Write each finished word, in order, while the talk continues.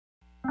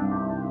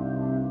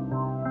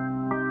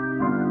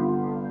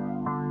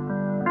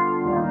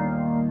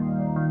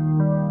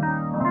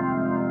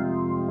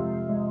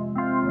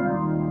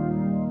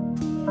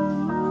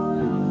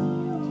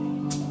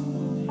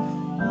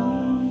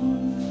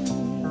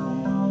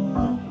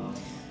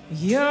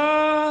Your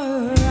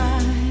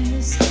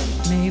eyes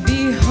may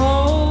be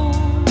whole,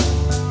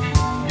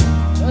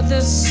 but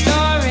the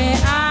story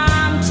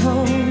I'm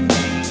told,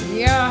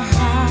 your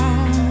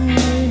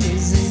heart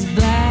is as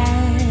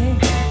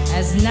black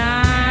as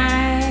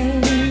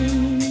night.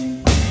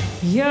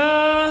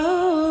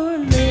 Your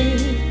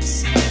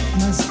lips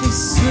must be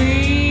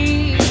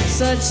sweet,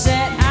 such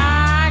that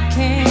I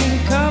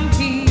can't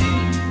compete,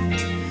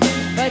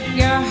 but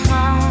your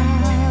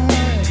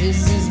heart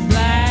is as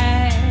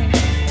black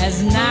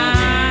as night.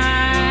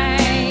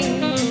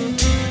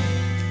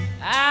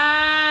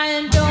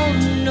 I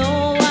don't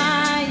know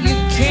why you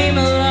came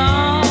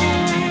along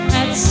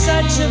at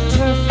such a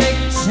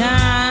perfect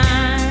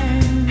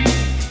time,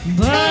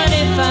 but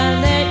if I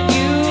let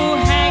you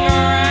hang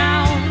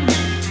around,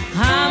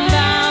 I'm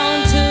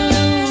bound to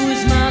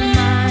lose my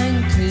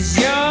mind, 'cause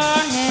your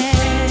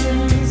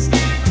hands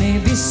may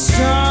be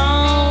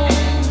strong,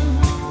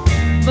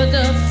 but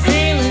the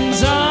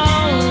feeling's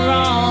all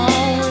wrong.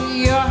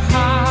 Your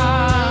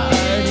heart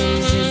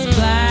is as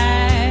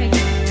black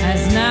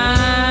as night.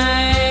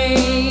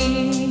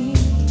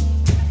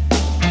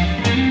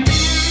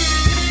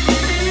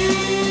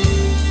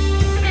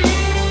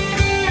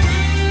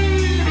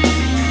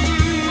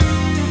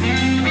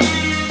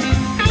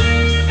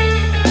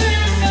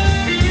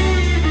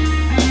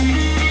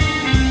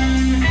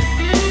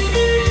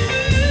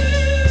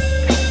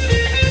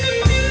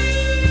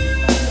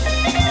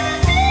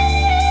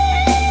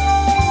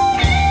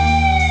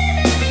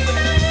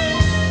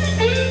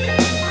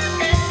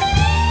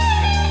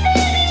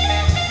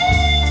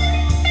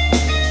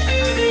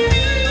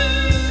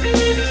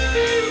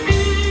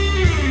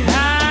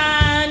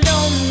 I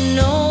don't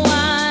know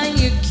why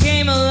you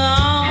came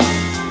along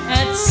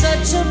at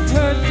such a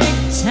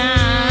perfect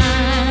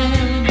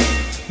time,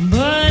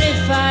 but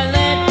if I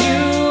let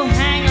you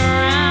hang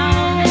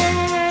around,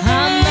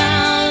 I'm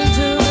bound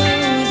to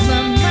lose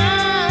my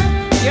mind.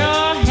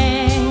 Your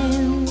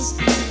hands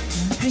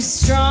might be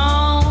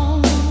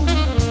strong,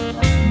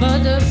 but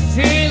the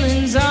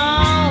feeling's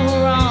all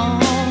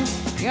wrong.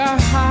 Your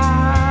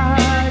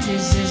heart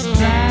is as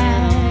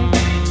black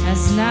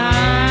as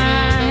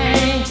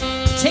night.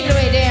 Take it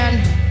away, Dan.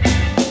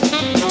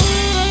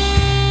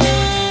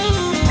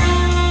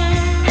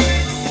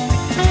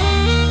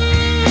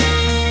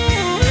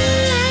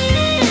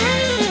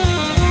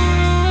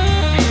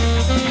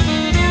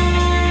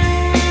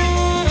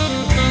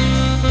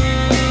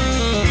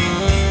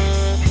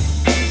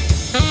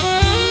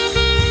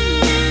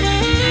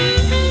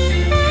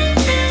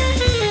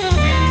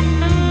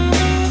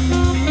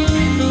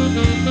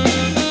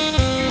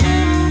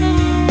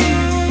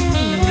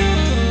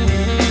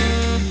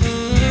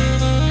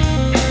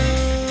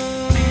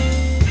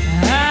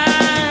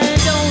 I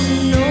don't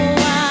know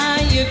why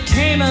you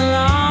came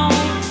along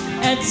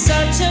at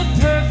such a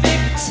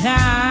perfect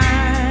time.